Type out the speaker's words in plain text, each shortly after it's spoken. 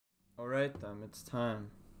Alright then, it's time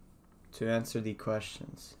to answer the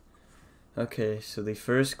questions. Okay, so the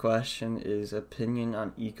first question is opinion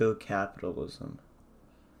on eco-capitalism.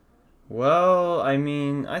 Well, I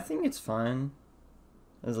think it's fine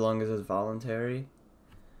as long as it's voluntary.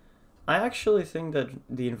 I actually think that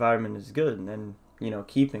the environment is good and,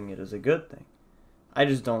 keeping it is a good thing. I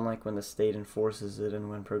just don't like when the state enforces it and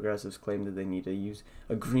when progressives claim that they need to use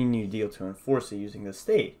a Green New Deal to enforce it using the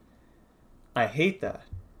state. I hate that.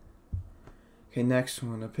 Okay, next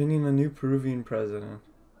one. Opinion on new Peruvian president.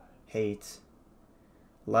 Hate.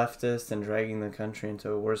 Leftist and dragging the country into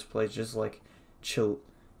a worse place, just like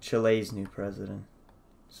Chile's new president.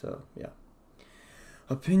 So, yeah.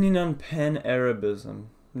 Opinion on pan-Arabism.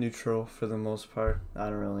 Neutral for the most part. I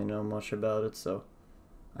don't really know much about it, so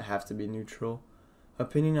I have to be neutral.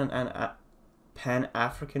 Opinion on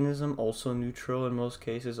Pan-Africanism. Also neutral in most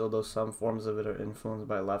cases, although some forms of it are influenced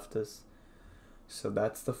by leftists. So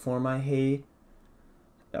that's the form I hate.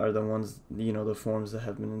 Are the ones, the forms that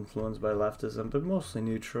have been influenced by leftism, but mostly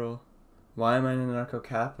neutral. Why am I a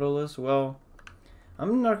anarcho-capitalist? Well,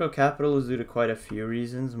 I'm a anarcho-capitalist due to quite a few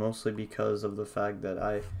reasons, mostly because of the fact that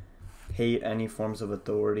I hate any forms of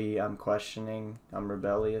authority. I'm questioning, I'm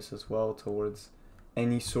rebellious as well towards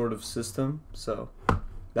any sort of system, so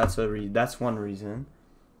that's one reason.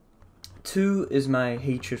 Two is my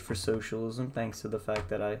hatred for socialism, thanks to the fact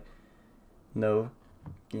that I know,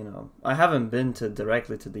 I haven't been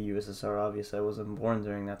directly to the USSR, obviously I wasn't born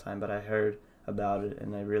during that time, but I heard about it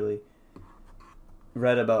and I really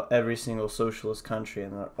read about every single socialist country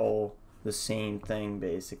and they're all the same thing,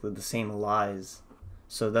 basically, the same lies.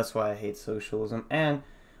 So that's why I hate socialism. And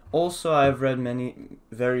also I've read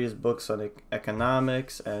various books on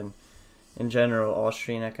economics and in general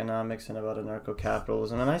Austrian economics and about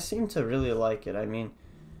anarcho-capitalism, and I seem to really like it.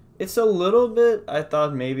 It's a little bit, I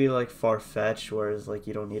thought, maybe like far-fetched, whereas like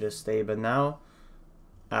you don't need to stay, but now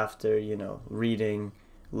after reading,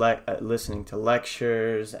 listening to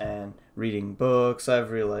lectures and reading books,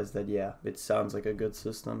 I've realized that yeah, it sounds like a good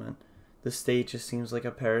system, and the state just seems like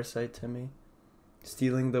a parasite to me,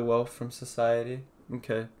 stealing the wealth from society.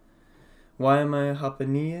 Okay, why am I a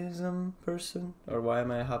Japanism person, or why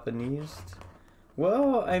am I a Japanese?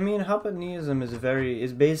 Well, Japanism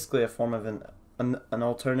is basically a form of an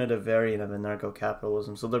alternative variant of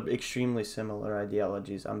anarcho-capitalism, so they're extremely similar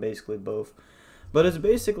ideologies. I'm basically both, but it's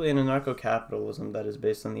basically an anarcho-capitalism that is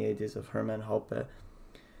based on the ideas of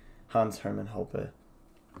Hans Hermann Hoppe.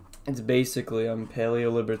 It's basically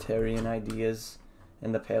paleo-libertarian ideas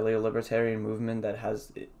and the paleo-libertarian movement that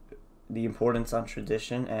has the importance on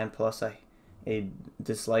tradition and plus a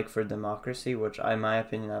dislike for democracy, which in my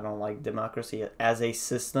opinion, I don't like democracy as a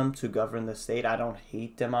system to govern the state. I don't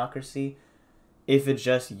hate democracy if it's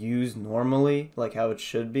just used normally, like how it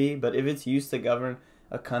should be. But if it's used to govern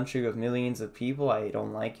a country with millions of people, I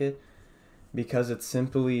don't like it, because it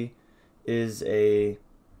simply is a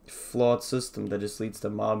flawed system that just leads to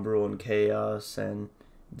mob rule and chaos and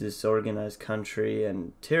disorganized country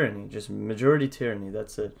and tyranny, just majority tyranny.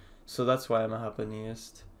 That's it. So that's why I'm a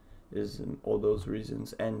Japanese, is in all those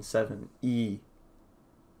reasons. And 7. E.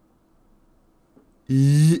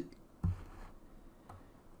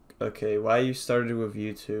 Okay, why you started with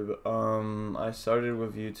YouTube? I started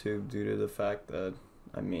with YouTube due to the fact that,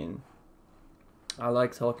 I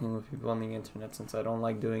like talking with people on the internet since I don't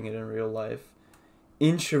like doing it in real life.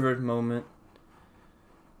 Introvert moment.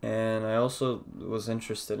 And I also was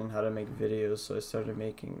interested in how to make videos, so I started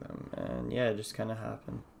making them. And yeah, it just kind of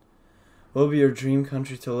happened. What would be your dream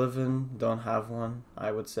country to live in? Don't have one.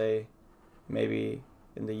 I would say maybe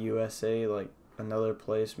in the USA, like another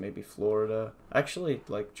place, maybe Florida. Actually,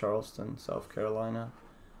 like Charleston, South Carolina.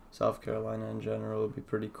 South Carolina in general would be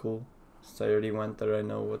pretty cool. So I already went there, I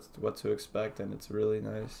know what to expect, and it's really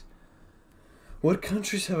nice. What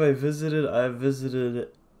countries have I visited? I've visited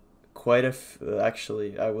quite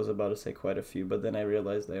actually, I was about to say quite a few, but then I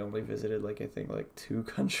realized I only visited I think 2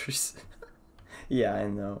 countries. Yeah, I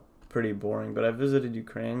know. Pretty boring, but I visited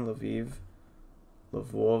Ukraine, Lviv,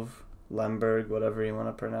 Lvov, Lemberg, whatever you want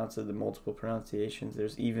to pronounce it, the multiple pronunciations.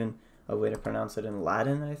 There's even a way to pronounce it in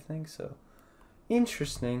Latin, I think, so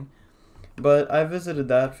interesting. But I visited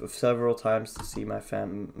that several times to see my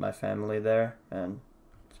family there, and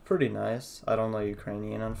it's pretty nice. I don't know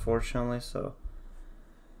Ukrainian, unfortunately, so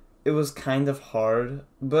it was kind of hard,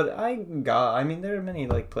 but there are many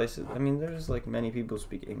places, there's many people who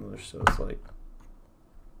speak English, so it's like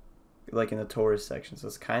in the tourist section, so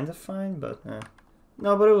it's kind of fine, but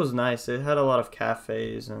no, but it was nice. It had a lot of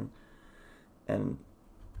cafes and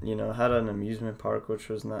had an amusement park, which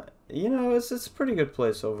was not, it's a pretty good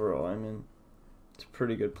place overall. It's a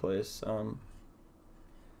pretty good place.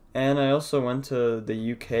 And I also went to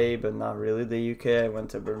the UK, but not really the UK. I went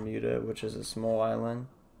to Bermuda, which is a small island.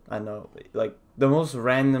 I know, like the most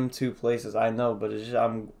random two places I know, but it's just,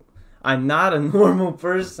 I'm not a normal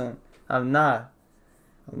person. I'm not.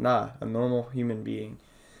 I'm not a normal human being.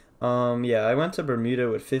 Yeah, I went to Bermuda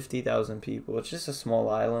with 50,000 people. It's just a small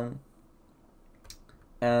island.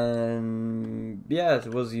 And yeah,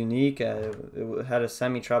 it was unique. It had a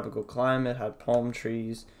semi-tropical climate, had palm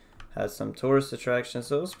trees, had some tourist attractions,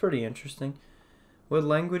 so it was pretty interesting. What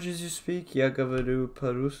languages you speak? Я говорю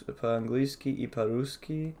по-английски и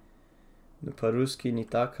по-русски. Но по-русски не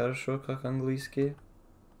так хорошо, как английский.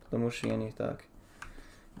 Потому что я не так.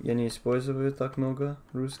 Я не использую так много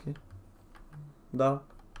русский. Да.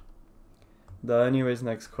 Да, anyways,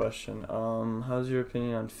 next question. How's your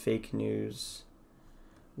opinion on fake news?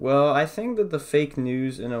 Well, I think that the fake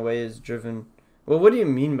news in a way is driven. Well, what do you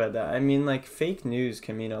mean by that? I mean, like, fake news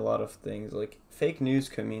can mean a lot of things. Like, fake news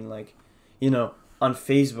can mean, like, on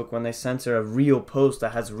Facebook when they censor a real post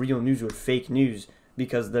that has real news with fake news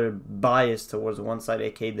because they're biased towards one side,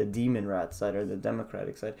 aka the demon rat side or the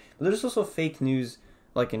Democratic side. But there's also fake news,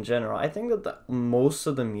 like, in general. I think that most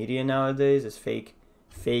of the media nowadays is fake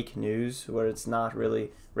news, where it's not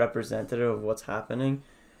really representative of what's happening.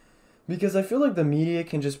 Because I feel like the media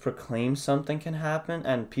can just proclaim something can happen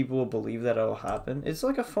and people will believe that it'll happen. It's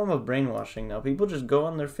like a form of brainwashing now. People just go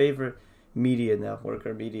on their favorite media network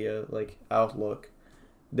or media like outlook.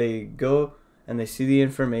 They go and they see the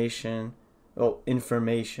information, well,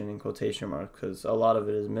 information in quotation marks because a lot of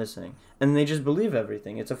it is missing. And they just believe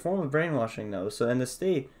everything. It's a form of brainwashing now. So, and the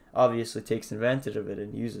state obviously takes advantage of it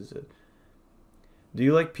and uses it. Do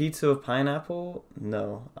you like pizza with pineapple?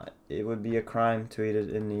 No. It would be a crime to eat it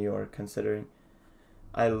in New York, considering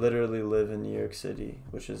I literally live in New York City,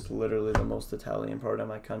 which is literally the most Italian part of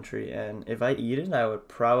my country. And if I eat it, I would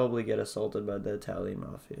probably get assaulted by the Italian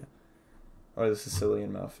mafia. Or the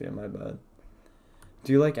Sicilian mafia, my bad.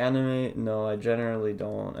 Do you like anime? No, I generally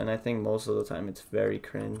don't. And I think most of the time it's very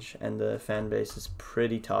cringe. And the fan base is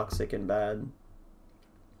pretty toxic and bad.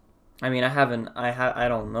 I mean, I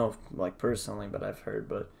don't know, like, personally, but I've heard,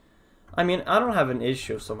 but, I mean, I don't have an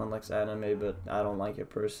issue if someone likes anime, but I don't like it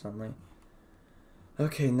personally.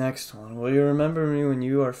 Okay, next one. Will you remember me when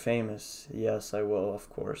you are famous? Yes, I will, of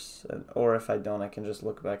course. Or if I don't, I can just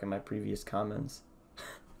look back at my previous comments.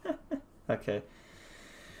 Okay.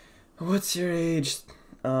 What's your age?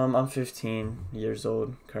 I'm 15 years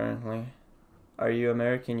old, currently. Are you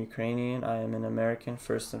American, Ukrainian? I am an American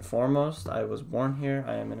first and foremost. I was born here.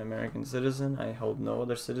 I am an American citizen. I hold no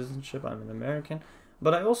other citizenship. I'm an American.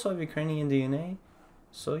 But I also have Ukrainian DNA.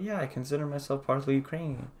 So yeah, I consider myself partly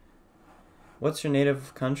Ukrainian. What's your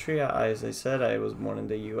native country? As I said, I was born in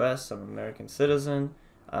the US. I'm an American citizen.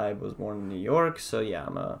 I was born in New York. So yeah,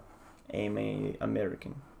 I'm a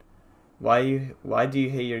American. Why do you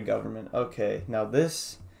hate your government? Okay, now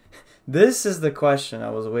this is the question I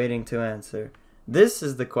was waiting to answer. This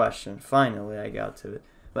is the question. Finally, I got to it.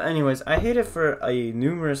 But anyways, I hate it for a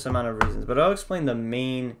numerous amount of reasons, but I'll explain the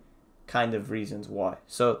main kind of reasons why.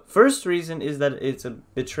 So, first reason is that it's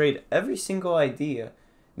betrayed every single idea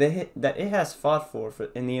that it has fought for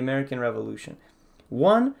in the American Revolution.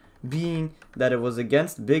 One being that it was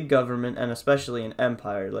against big government and especially an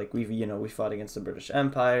empire. Like we fought against the British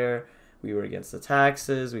Empire. We were against the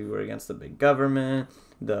taxes. We were against the big government.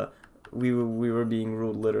 We were being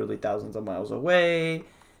ruled literally thousands of miles away,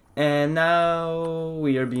 and now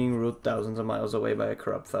we are being ruled thousands of miles away by a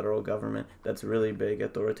corrupt federal government that's really big,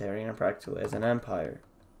 authoritarian, and practically as an empire.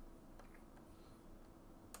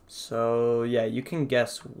 So yeah, you can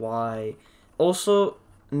guess why. Also,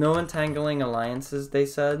 no entangling alliances, they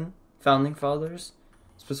said, founding fathers,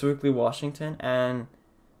 specifically Washington, and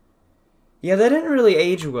yeah, that didn't really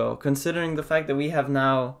age well, considering the fact that we have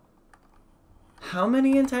now how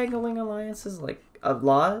many entangling alliances? Like, a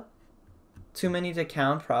lot? Too many to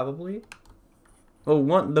count, probably.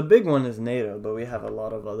 Well, the big one is NATO, but we have a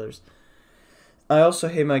lot of others. I also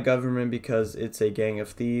hate my government because it's a gang of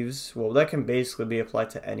thieves. Well, that can basically be applied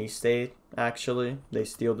to any state, actually. They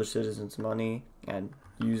steal the citizens' money and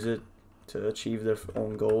use it to achieve their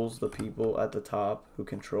own goals, the people at the top who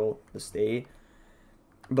control the state.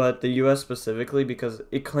 But the U.S. specifically, because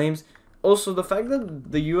it claims... Also, the fact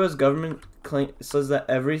that the U.S. government says that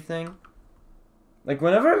everything, like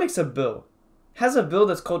whenever it makes a bill, has a bill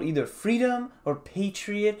that's called either freedom or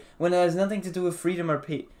patriot, when it has nothing to do with freedom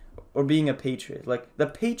or being a patriot. Like the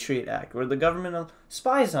Patriot Act, where the government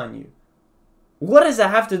spies on you. What does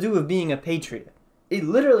that have to do with being a patriot? It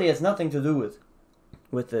literally has nothing to do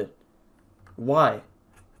with it. Why?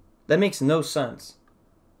 That makes no sense.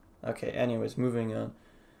 Okay, anyways, moving on.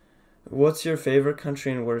 What's your favorite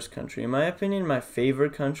country and worst country? In my opinion, my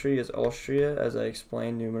favorite country is Austria, as I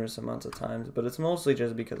explained numerous amounts of times, but it's mostly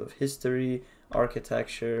just because of history,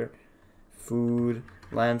 architecture, food,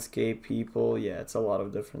 landscape, people. Yeah, it's a lot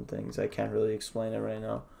of different things. I can't really explain it right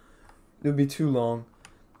now. It would be too long.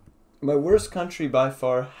 My worst country by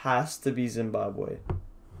far has to be Zimbabwe.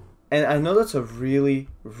 And I know that's a really,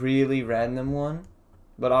 really random one,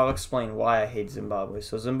 but I'll explain why I hate Zimbabwe.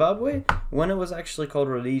 So Zimbabwe, when it was actually called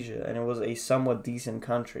Rhodesia, and it was a somewhat decent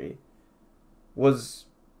country,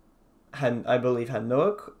 I believe, had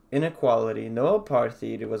no inequality, no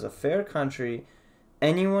apartheid. It was a fair country.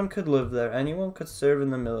 Anyone could live there. Anyone could serve in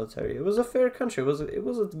the military. It was a fair country. It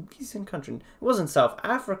was a decent country. It wasn't South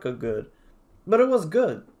Africa good, but it was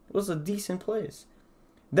good. It was a decent place.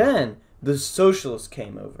 Then the socialists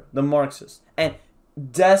came over, the Marxists, and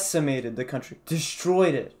decimated the country,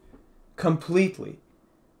 destroyed it completely.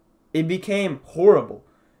 It became horrible.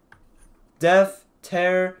 Death,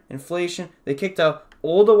 terror, inflation. They kicked out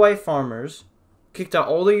all the white farmers, kicked out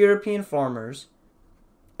all the European farmers,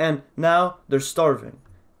 and now they're starving.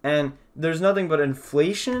 And there's nothing but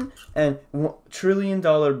inflation and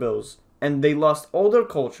trillion-dollar bills. And they lost all their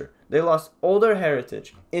culture. They lost all their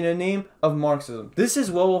heritage in the name of Marxism. This is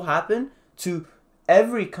what will happen to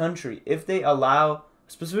every country if they allow,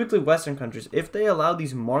 specifically Western countries, if they allow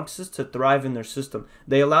these Marxists to thrive in their system.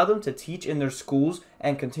 They allow them to teach in their schools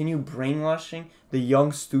and continue brainwashing the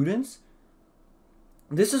young students.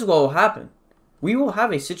 This is what will happen. We will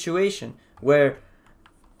have a situation where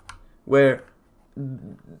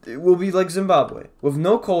it will be like Zimbabwe, with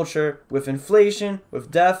no culture, with inflation, with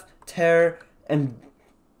death, terror, and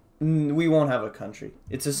we won't have a country.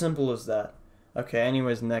 It's as simple as that. Okay,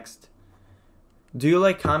 anyways, next. Do you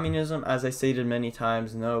like communism? As I stated many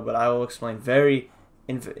times, no, but I will explain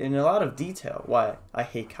in a lot of detail why I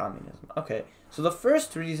hate communism. Okay, so the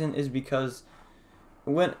first reason is because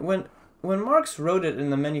when Marx wrote it in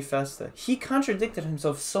the Manifesto, he contradicted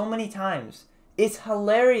himself so many times. It's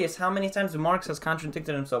hilarious how many times Marx has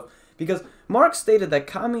contradicted himself, because Marx stated that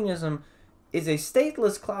communism is a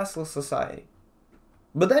stateless, classless society.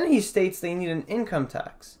 But then he states they need an income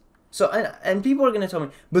tax. So, and people are going to tell me,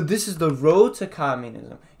 but this is the road to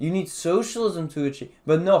communism. You need socialism to achieve.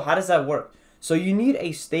 But no, how does that work? So you need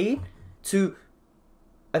a state to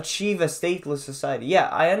achieve a stateless society. Yeah,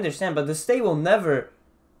 I understand, but the state will never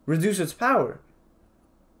reduce its power.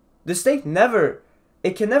 The state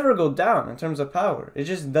it can never go down in terms of power. It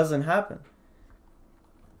just doesn't happen.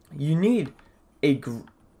 You need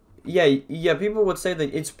yeah, people would say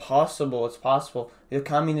that it's possible, that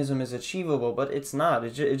communism is achievable, but it's not.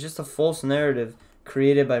 It's just a false narrative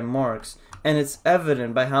created by Marx, and it's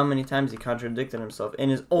evident by how many times he contradicted himself in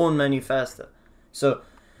his own manifesto. So,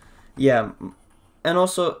 yeah, and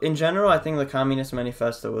also, in general, I think the Communist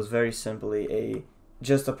Manifesto was very simply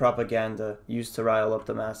just a propaganda used to rile up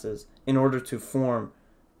the masses in order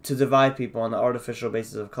to divide people on the artificial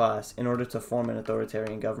basis of class, in order to form an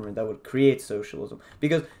authoritarian government that would create socialism.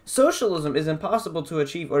 Because socialism is impossible to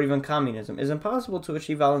achieve, or even communism is impossible to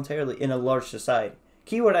achieve voluntarily in a large society.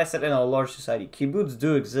 Keyword, I said in a large society. Kibbutz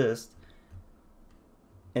do exist.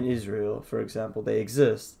 In Israel, for example, they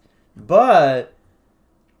exist. But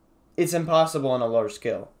it's impossible on a large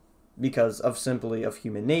scale because of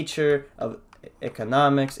human nature, of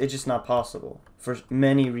economics. It's just not possible for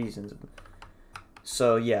many reasons.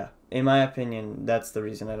 So yeah, in my opinion, that's the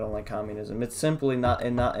reason I don't like communism. It's simply not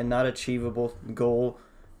achievable goal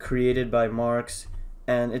created by Marx,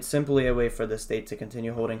 and it's simply a way for the state to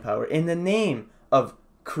continue holding power in the name of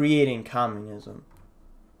creating communism.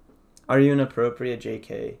 Are you inappropriate,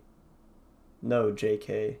 JK? No,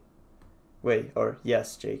 JK. Wait, or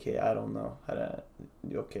yes, JK. I don't know.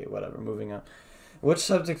 Okay, whatever. Moving on. Which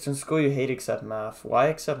subjects in school you hate except math? Why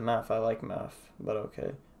except math? I like math, but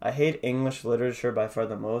okay. I hate English literature by far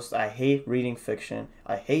the most. I hate reading fiction.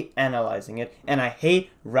 I hate analyzing it. And I hate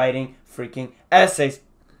writing freaking essays.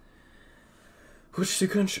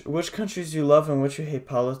 Which countries do you love and which you hate?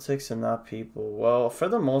 Politics and not people? Well, for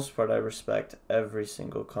the most part, I respect every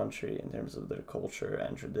single country in terms of their culture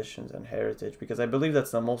and traditions and heritage, because I believe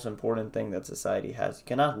that's the most important thing that society has. You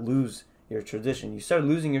cannot lose your tradition. You start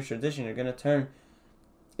losing your tradition, you're going to turn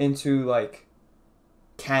into like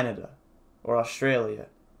Canada or Australia,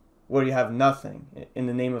 where you have nothing in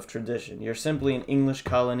the name of tradition. You're simply an English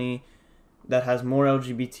colony that has more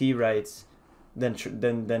LGBT rights than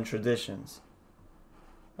traditions.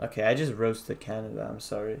 Okay, I just roasted Canada. I'm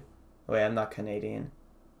sorry. Wait, I'm not Canadian.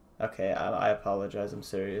 Okay, I apologize. I'm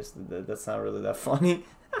serious. That's not really that funny.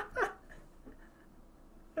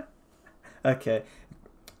 Okay.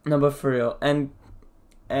 No, but for real. And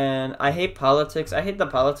And I hate politics. I hate the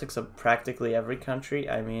politics of practically every country.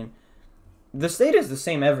 I mean, the state is the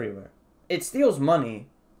same everywhere. It steals money,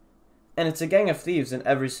 and it's a gang of thieves in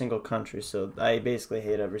every single country. So I basically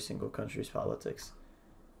hate every single country's politics.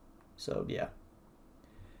 So yeah.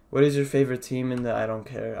 What is your favorite team in the I don't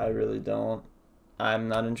care? I really don't. I'm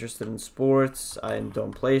not interested in sports. I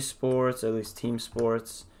don't play sports, at least team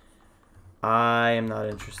sports. I am not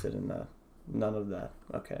interested in that. None of that.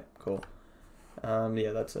 Okay, cool.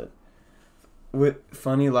 Yeah, that's it.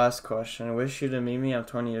 Funny last question. Wish you to meet me. I'm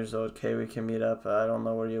 20 years old. Okay, we can meet up. I don't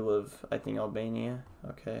know where you live. I think Albania.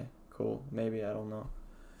 Okay, cool. Maybe, I don't know.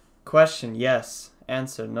 Question, yes.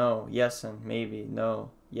 Answer, no. Yes and maybe. No.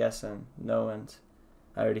 Yes and no and.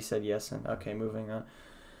 I already said yes and. Okay, moving on.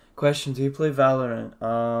 Question, do you play Valorant?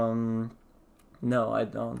 No, I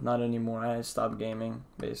don't. Not anymore. I stopped gaming,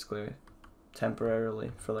 basically.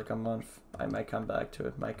 Temporarily. For like a month. I might come back to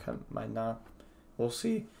it. Might not. We'll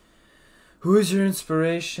see. Who is your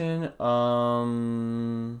inspiration? Big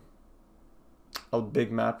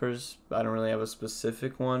mappers. I don't really have a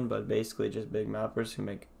specific one, but basically just big mappers who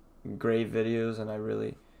make great videos, and I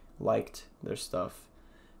really liked their stuff.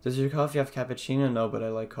 Does your coffee have cappuccino? No, but I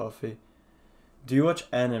like coffee. Do you watch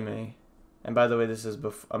anime? And by the way, this is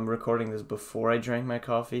I'm recording this before I drank my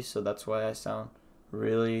coffee, so that's why I sound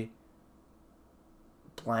really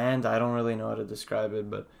bland. I don't really know how to describe it,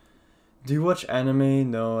 but do you watch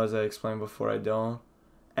anime? No, as I explained before, I don't.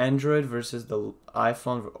 Android versus the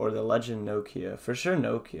iPhone or the Legend Nokia? For sure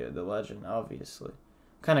Nokia, the Legend, obviously.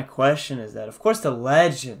 What kind of question is that? Of course the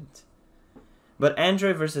Legend. But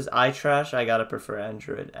Android versus iTrash, I gotta prefer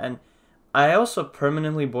Android. And I also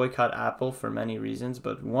permanently boycott Apple for many reasons,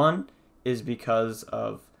 but one is because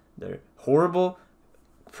of their horrible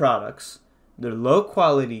products, their low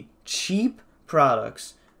quality, cheap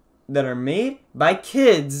products that are made by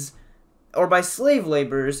kids or by slave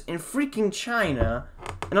laborers in freaking China.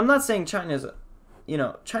 And I'm not saying China is,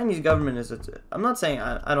 Chinese government is, I'm not saying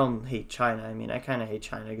I don't hate China. I mean, I kind of hate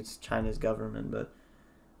China. It's China's government, but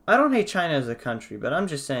I don't hate China as a country. But I'm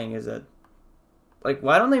just saying is that, like,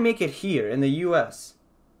 why don't they make it here in the U.S.?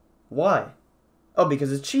 Why? Oh,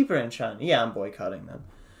 because it's cheaper in China. Yeah, I'm boycotting them.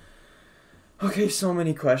 Okay, so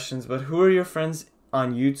many questions, but who are your friends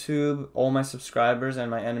on YouTube? All my subscribers and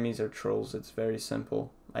my enemies are trolls. It's very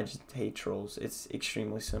simple. I just hate trolls. It's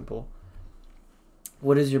extremely simple.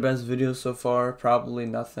 What is your best video so far? Probably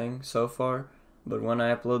nothing so far. But when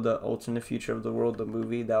I upload the Alternate Future of the World, the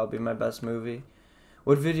movie, that will be my best movie.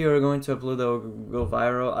 What video are you going to upload that will go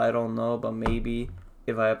viral? I don't know, but maybe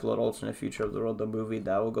if I upload Alternate Future of the World, the movie,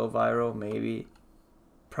 that will go viral. Maybe.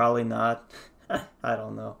 Probably not. I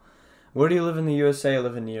don't know. Where do you live in the USA? I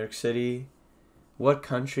live in New York City. What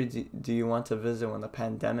country do you want to visit when the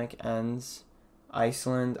pandemic ends?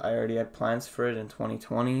 Iceland. I already had plans for it in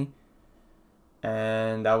 2020.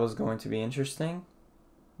 And that was going to be interesting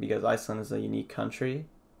because Iceland is a unique country.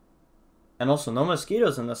 And also no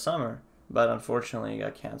mosquitoes in the summer. But unfortunately it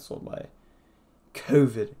got canceled by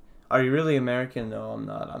COVID. Are you really American? No, I'm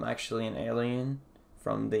not. I'm actually an alien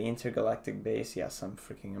from the intergalactic base. Yes, I'm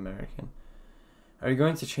freaking American. Are you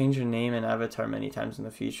going to change your name and avatar many times in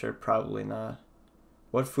the future? Probably not.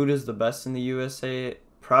 What food is the best in the USA?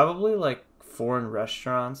 Probably like foreign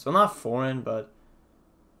restaurants. Well, not foreign, but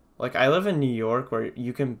like I live in New York where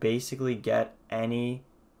you can basically get any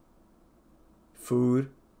food,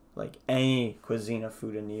 like any cuisine of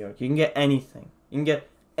food in New York. You can get anything. You can get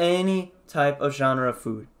any type of genre of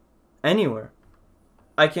food. Anywhere.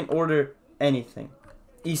 I can order anything.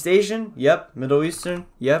 East Asian? Yep. Middle Eastern?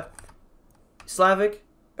 Yep. Slavic?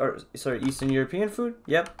 Eastern European food?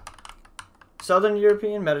 Yep. Southern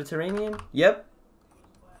European? Mediterranean? Yep.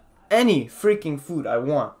 Any freaking food I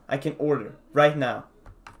want, I can order right now.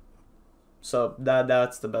 So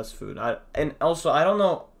that's the best food. And also, I don't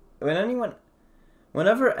know,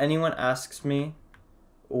 whenever anyone asks me,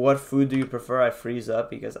 what food do you prefer, I freeze up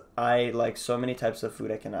because I like so many types of food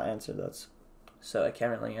I cannot answer that. So I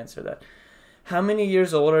can't really answer that. How many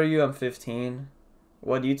years old are you? I'm 15.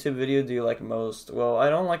 What YouTube video do you like most? Well, I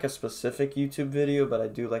don't like a specific YouTube video, but I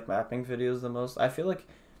do like mapping videos the most. I feel like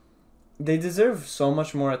they deserve so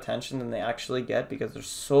much more attention than they actually get because they're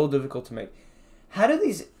so difficult to make. How do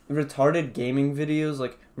these retarded gaming videos,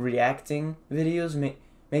 like reacting videos,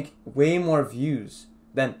 make way more views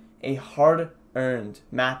than a hard-earned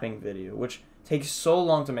mapping video, which takes so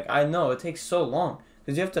long to make? I know, it takes so long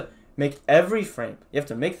because you have to make every frame. You have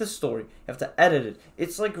to make the story. You have to edit it.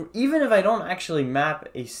 It's like, even if I don't actually map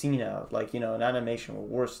a scene out, like, an animation with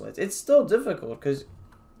war slides, it's still difficult because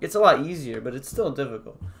it's a lot easier, but it's still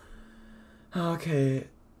difficult. Okay.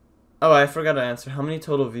 Oh, I forgot to answer. How many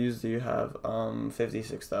total views do you have?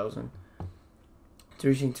 56,000. To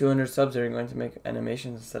reaching 200 subs, are you going to make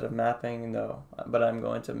animations instead of mapping? No, but I'm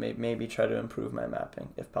going to maybe try to improve my mapping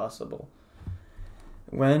if possible.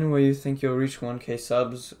 When will you think you'll reach 1K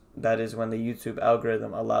subs? That is when the YouTube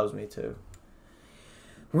algorithm allows me to.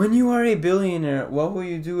 When you are a billionaire, what will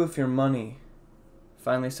you do with your money?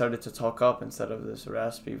 Finally started to talk up instead of this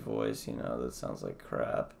raspy voice, you know, that sounds like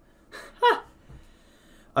crap.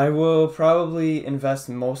 I will probably invest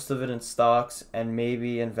most of it in stocks and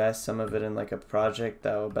maybe invest some of it in like a project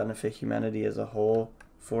that will benefit humanity as a whole.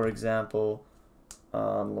 For example,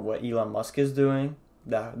 what Elon Musk is doing,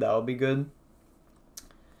 that will be good.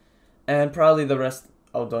 And probably the rest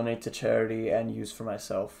I'll donate to charity and use for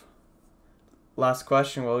myself. Last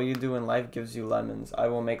question, what will you do when life gives you lemons? I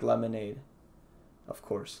will make lemonade. Of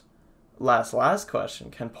course. Last question,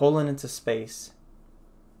 can Poland into space?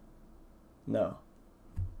 No.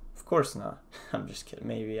 Of course not. I'm just kidding.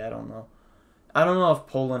 Maybe. I don't know. I don't know if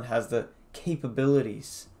Poland has the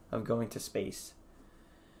capabilities of going to space.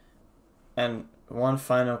 And one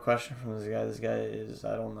final question from this guy. This guy is,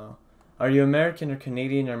 I don't know. Are you American or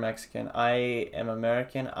Canadian or Mexican? I am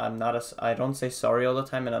American. I don't say sorry all the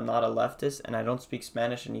time, and I'm not a leftist, and I don't speak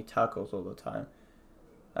Spanish and eat tacos all the time.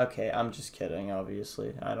 Okay, I'm just kidding,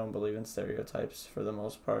 obviously. I don't believe in stereotypes for the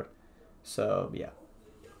most part. So, yeah.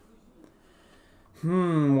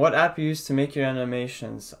 What app you use to make your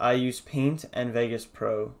animations? I use Paint and Vegas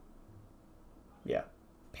Pro. Yeah,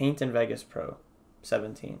 Paint and Vegas Pro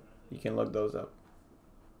 17. You can look those up.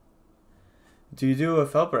 Do you do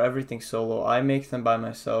with help or everything solo? I make them by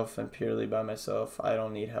myself and purely by myself. I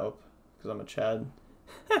don't need help because I'm a Chad.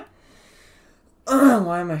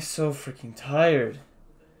 Why am I so freaking tired?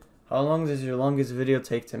 How long does your longest video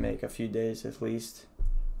take to make? A few days at least.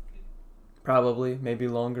 Probably, maybe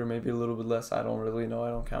longer, maybe a little bit less. I don't really know. I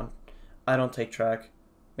don't count. I don't take track.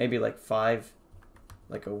 Maybe like 5,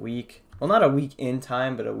 like a week. Well, not a week in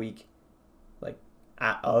time, but a week like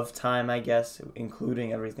of time, I guess,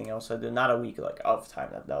 including everything else I do. Not a week like of time.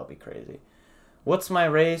 That would be crazy. What's my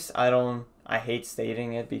race? I hate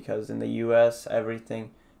stating it because in the US, everything,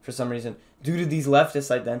 for some reason, due to these leftist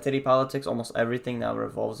identity politics, almost everything now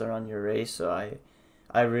revolves around your race. So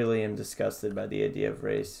I really am disgusted by the idea of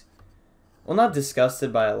race. Well, not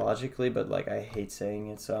disgusted biologically, but like I hate saying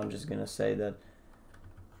it, so I'm just gonna say that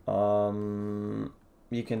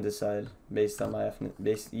you can decide based on my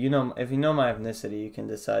if you know my ethnicity, you can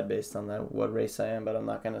decide based on that what race I am, but I'm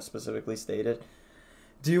not gonna specifically state it.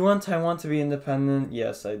 Do you want Taiwan to be independent?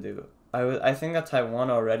 Yes, I do. I think that Taiwan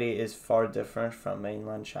already is far different from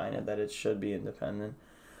mainland China, that it should be independent.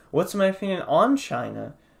 What's my opinion on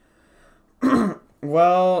China?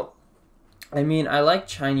 Well, I mean, I like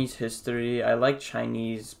Chinese history. I like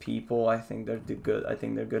Chinese people. I think they're good. I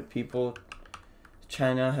think they're good people.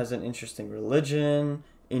 China has an interesting religion,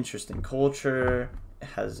 interesting culture,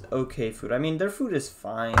 has okay food. I mean, their food is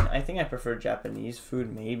fine. I think I prefer Japanese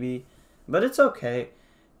food maybe, but it's okay.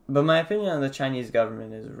 But my opinion on the Chinese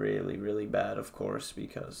government is really, really bad, of course,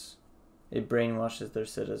 because it brainwashes their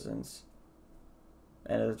citizens,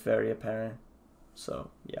 and it's very apparent.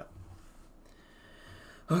 So, yeah.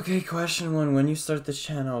 Okay, question 1. When you start this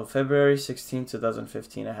channel? February 16,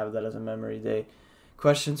 2015. I have that as a memory date.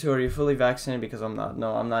 Question 2. Are you fully vaccinated? Because I'm not.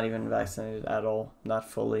 No, I'm not even vaccinated at all. Not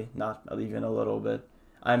fully. Not even a little bit.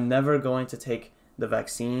 I'm never going to take the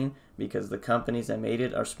vaccine because the companies that made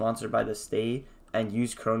it are sponsored by the state and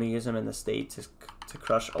use cronyism in the state to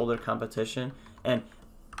crush all their competition. And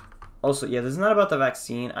also, yeah, this is not about the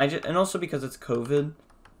vaccine. And also because it's COVID,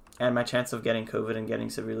 and my chance of getting COVID and getting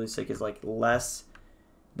severely sick is like less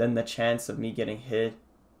than the chance of me getting hit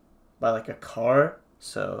by like a car.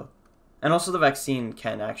 So, and also the vaccine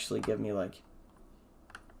can actually give me like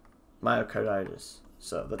myocarditis.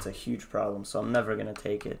 So that's a huge problem. So I'm never going to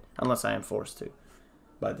take it unless I am forced to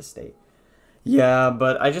by the state. Yeah,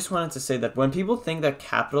 but I just wanted to say that when people think that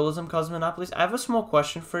capitalism causes monopolies, I have a small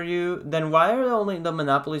question for you. Then why are only the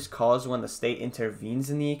monopolies caused when the state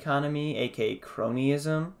intervenes in the economy, aka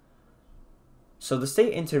cronyism? So the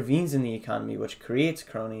state intervenes in the economy, which creates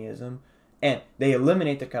cronyism, and they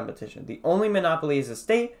eliminate the competition. The only monopoly is the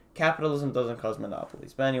state. Capitalism doesn't cause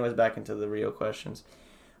monopolies. But anyways, back into the real questions.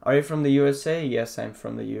 Are you from the USA? Yes, I'm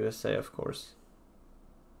from the USA, of course.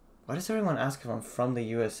 Why does everyone ask if I'm from the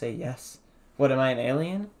USA? Yes. What, am I an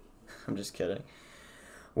alien? I'm just kidding.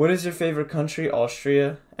 What is your favorite country?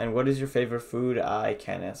 Austria. And what is your favorite food? I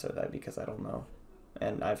can't answer that because I don't know.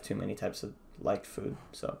 And I have too many types of liked food,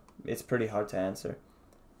 so it's pretty hard to answer.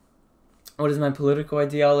 What is my political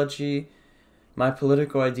ideology? My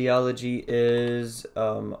political ideology is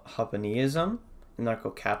Japanism,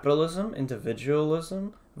 anarcho-capitalism,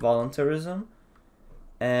 individualism, voluntarism,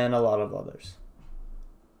 and a lot of others.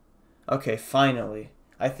 Okay, finally.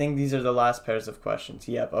 I think these are the last pairs of questions.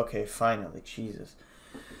 Yep, okay, finally. Jesus.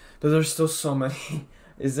 But there's still so many.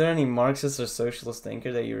 Is there any Marxist or socialist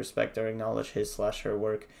thinker that you respect or acknowledge his/her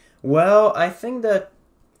work? Well, I think that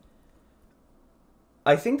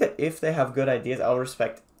if they have good ideas, I'll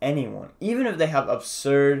respect anyone. Even if they have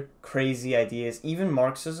absurd, crazy ideas, even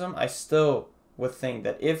Marxism, I still would think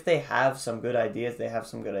that if they have some good ideas,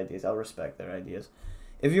 I'll respect their ideas.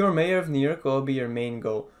 If you were mayor of New York, what would be your main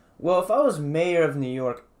goal? Well, if I was mayor of New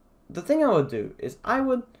York, the thing I would do is I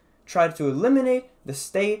would try to eliminate the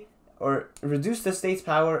state or reduce the state's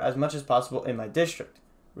power as much as possible in my district.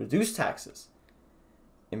 Reduce taxes.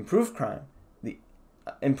 Improve crime.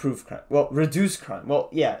 Improve crime. Well, reduce crime. Well,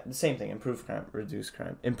 yeah, the same thing. Improve crime. Reduce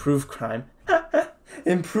crime. Improve crime.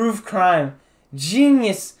 Improve crime.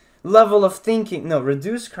 Genius level of thinking. No,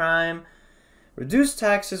 reduce crime. Reduce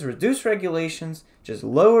taxes. Reduce regulations. Just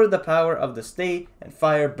lower the power of the state and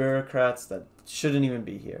fire bureaucrats that shouldn't even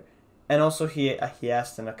be here. And also he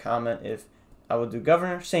asked in a comment if I would do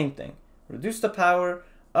governor. Same thing. Reduce the power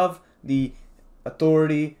of the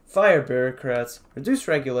authority, fire bureaucrats, reduce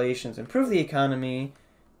regulations, improve the economy,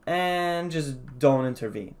 and just don't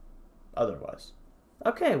intervene otherwise.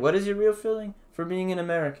 Okay, what is your real feeling for being an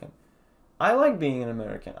American? I like being an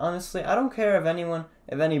American. Honestly, I don't care if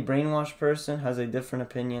any brainwashed person has a different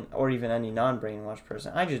opinion, or even any non-brainwashed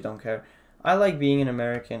person. I just don't care. I like being an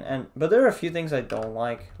American, but there are a few things I don't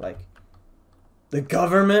like the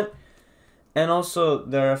government. And also,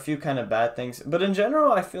 there are a few kind of bad things. But in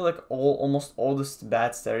general, I feel like almost all the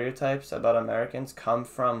bad stereotypes about Americans come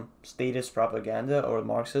from statist propaganda or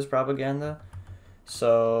Marxist propaganda.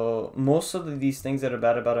 So, most of these things that are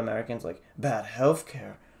bad about Americans, like bad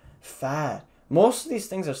healthcare, fat, most of these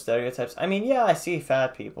things are stereotypes. I mean, yeah, I see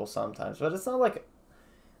fat people sometimes, but it's not like...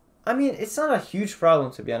 I mean, it's not a huge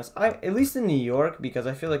problem, to be honest. At least in New York, because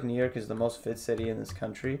I feel like New York is the most fit city in this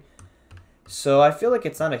country. So I feel like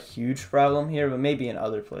it's not a huge problem here, but maybe in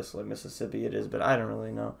other places like Mississippi it is, but I don't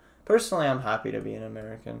really know. Personally, I'm happy to be an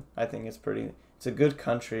American. I think it's a good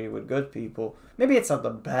country with good people. Maybe it's not the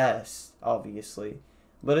best, obviously,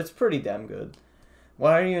 but it's pretty damn good.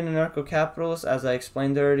 Why are you an anarcho-capitalist? As I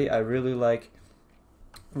explained already, I really like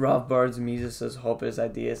Rothbard's, Mises's, Hope's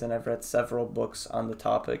ideas, and I've read several books on the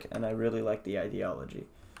topic, and I really like the ideology.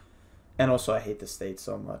 And also, I hate the state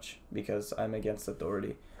so much because I'm against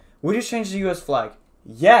authority. Would you change the U.S. flag?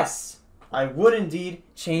 Yes! I would indeed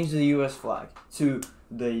change the U.S. flag to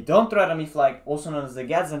the Don't Threaten Me flag, also known as the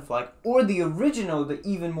Gadsden flag, or the original, the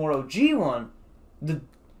even more OG one, the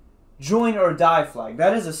Join or Die flag.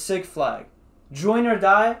 That is a sick flag. Join or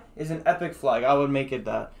Die is an epic flag. I would make it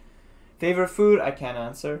that. Favorite food? I can't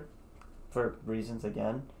answer. For reasons,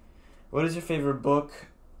 again. What is your favorite book?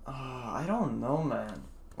 I don't know, man.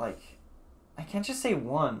 I can't just say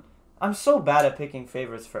one. I'm so bad at picking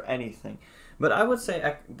favorites for anything. But I would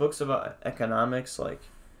say books about economics,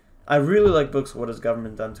 I really like books, What Has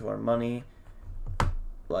Government Done to Our Money,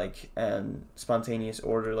 and Spontaneous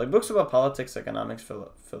Order. Books about politics, economics,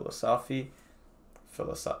 philosophy.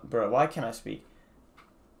 Bro, why can't I speak?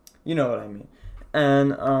 You know what I mean.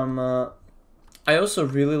 And, I also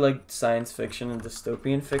really like science fiction and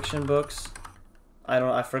dystopian fiction books.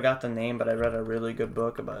 I forgot the name, but I read a really good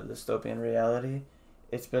book about a dystopian reality.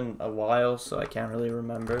 It's been a while, so I can't really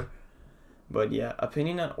remember. But yeah,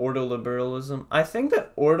 opinion on ordoliberalism. I think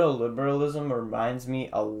that ordoliberalism reminds me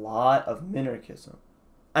a lot of minarchism.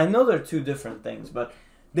 I know they're two different things, but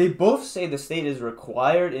they both say the state is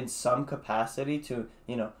required in some capacity to,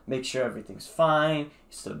 make sure everything's fine,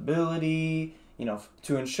 stability,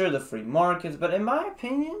 to ensure the free markets. But in my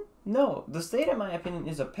opinion, no. The state, in my opinion,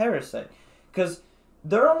 is a parasite. Because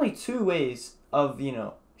there are only two ways of,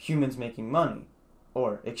 humans making money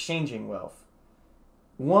or exchanging wealth.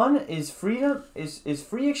 One is freedom, is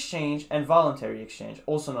free exchange and voluntary exchange,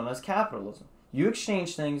 also known as capitalism. You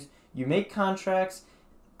exchange things, you make contracts,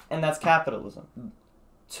 and that's capitalism.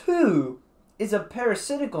 Two is a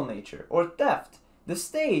parasitical nature, or theft. The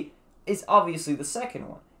state is obviously the second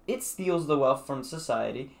one. It steals the wealth from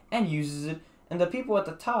society and uses it, and the people at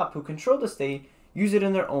the top who control the state use it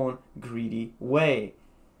in their own greedy way.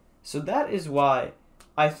 So that is why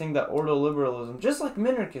I think that ordoliberalism, just like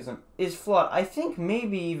minarchism, is flawed. I think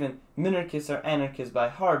maybe even minarchists are anarchists by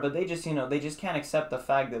heart, but they just can't accept the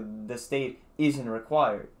fact that the state isn't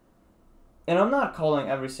required. And I'm not calling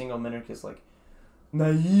every single minarchist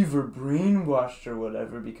naive or brainwashed or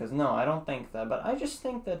whatever, because no, I don't think that. But I just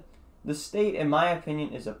think that the state, in my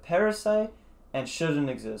opinion, is a parasite and shouldn't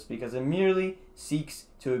exist, because it merely seeks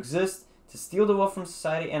to exist to steal the wealth from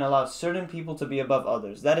society and allow certain people to be above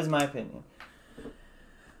others. That is my opinion.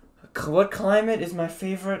 What climate is my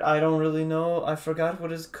favorite? I don't really know. I forgot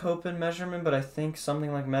what is Köppen measurement, but I think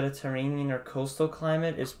something like Mediterranean or coastal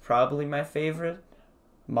climate is probably my favorite.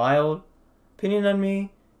 Mild. Opinion on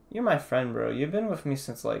me? You're my friend, bro. You've been with me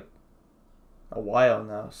since like a while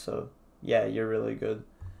now, so yeah, you're really good.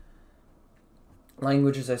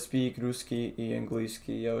 Languages I speak, Ruski и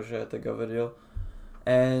английский, я уже это говорил.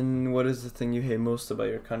 And what is the thing you hate most about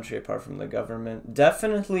your country apart from the government?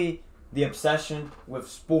 Definitely the obsession with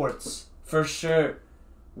sports, for sure.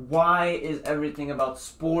 Why is everything about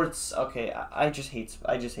sports? Okay, I just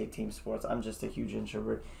hate team sports. I'm just a huge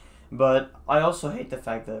introvert. But I also hate the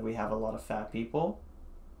fact that we have a lot of fat people.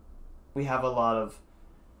 We have a lot of,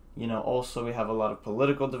 also we have a lot of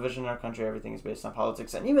political division in our country. Everything is based on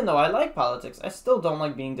politics. And even though I like politics, I still don't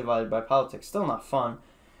like being divided by politics. Still not fun.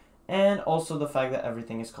 And also the fact that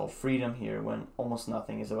everything is called freedom here when almost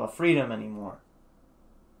nothing is about freedom anymore.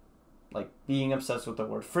 Like being obsessed with the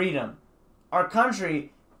word freedom. Our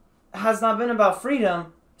country has not been about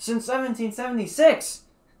freedom since 1776.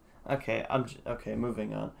 Okay,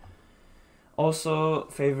 moving on. Also,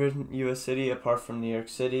 favorite U.S. city apart from New York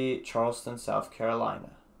City, Charleston, South Carolina.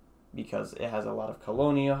 Because it has a lot of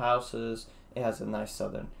colonial houses, it has a nice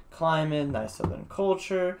southern climate, nice southern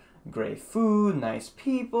culture, great food, nice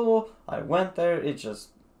people. I went there, it's just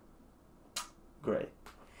great.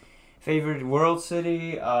 Favorite world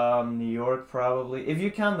city, New York probably. If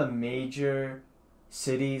you count the major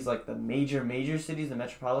cities, like the major cities, the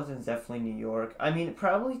metropolitans, definitely New York. I mean,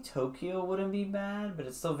 probably Tokyo wouldn't be bad, but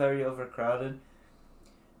it's still very overcrowded.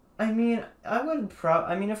 I mean,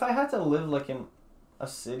 if I had to live like in a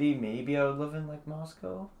city, maybe I would live in like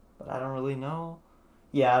Moscow, but I don't really know.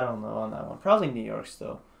 Yeah, I don't know on that one. Probably New York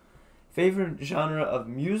still. Favorite genre of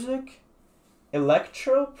music?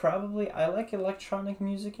 Electro, probably. I like electronic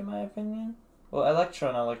music in my opinion. Well, electro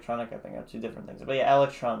and electronic I think are two different things. But yeah,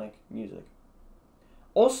 electronic music.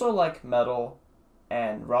 Also like metal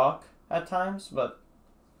and rock at times, but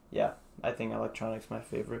yeah, I think electronic's my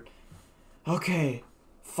favorite. Okay,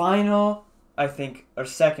 second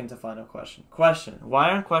to final question. Why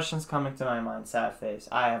aren't questions coming to my mind? Sad face.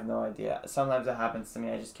 I have no idea. Sometimes it happens to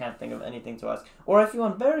me. I just can't think of anything to ask. Or I feel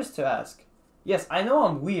embarrassed to ask. Yes, I know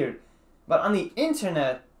I'm weird. But on the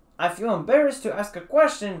internet, I feel embarrassed to ask a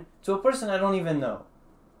question to a person I don't even know.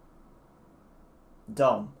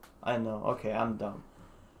 Dumb. I know. Okay, I'm dumb.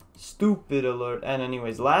 Stupid alert. And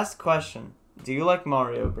anyways, last question. Do you like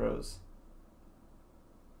Mario Bros?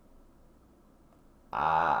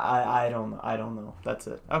 I don't know. That's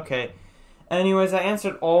it. Okay. Anyways, I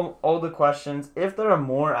answered all the questions. If there are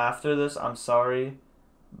more after this, I'm sorry.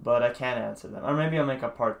 But I can't answer them. Or maybe I'll make a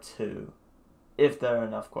part 2. If there are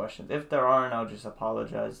enough questions. If there aren't, I'll just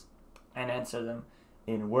apologize and answer them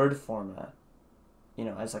in word format,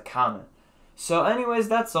 as a comment. So anyways,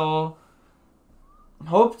 that's all.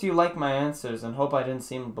 Hope you like my answers and hope I didn't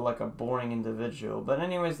seem like a boring individual. But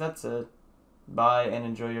anyways, that's it. Bye and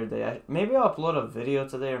enjoy your day. Maybe I'll upload a video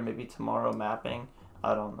today or maybe tomorrow mapping.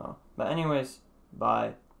 I don't know. But anyways,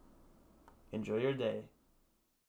 bye. Enjoy your day.